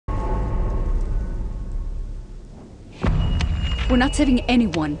We're not saving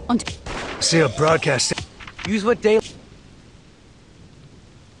anyone until... See a broadcast. Use what day...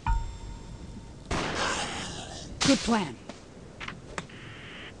 Good plan.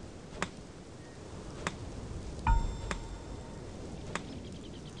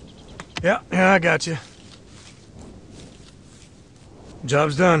 Yeah, I got you.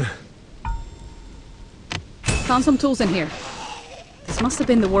 Job's done. Found some tools in here. This must have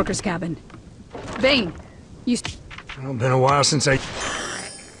been the workers' cabin. Vane, you... Well, been a while since I...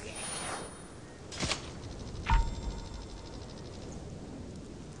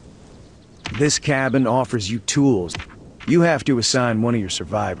 This cabin offers you tools. You have to assign one of your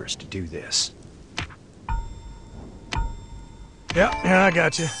survivors to do this. Yeah, I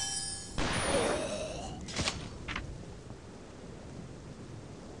got you.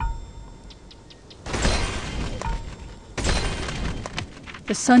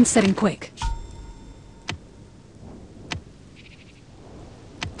 The sun's setting quick.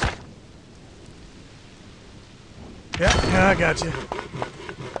 Yeah, I got you.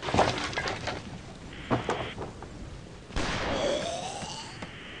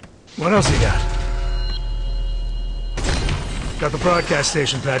 What else you got? Got the broadcast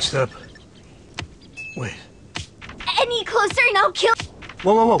station patched up. Wait. Any closer and I'll kill...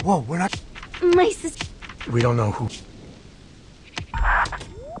 Whoa, we're not... My sister... We don't know who...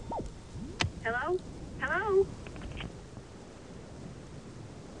 Hello? Hello?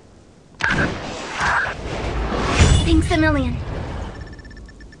 Thanks a million.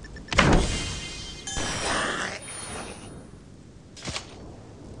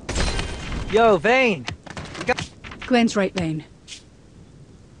 Yo, Vane! Glenn's right, Vane.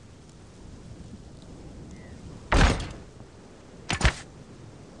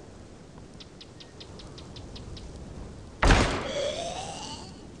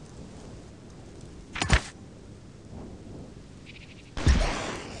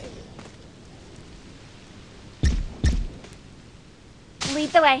 Lead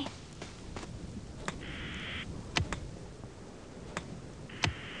the way.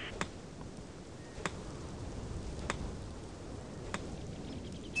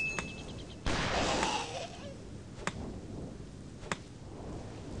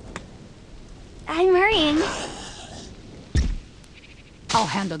 I'm hurrying. I'll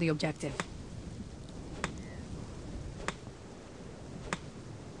handle the objective.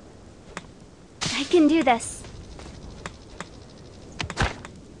 I can do this.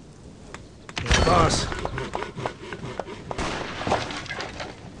 Yeah, boss.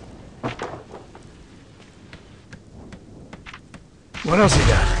 What else you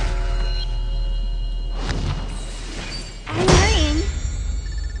got? I'm hurrying.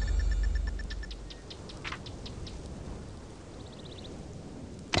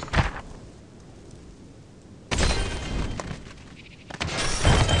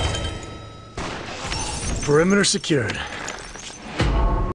 Perimeter secured.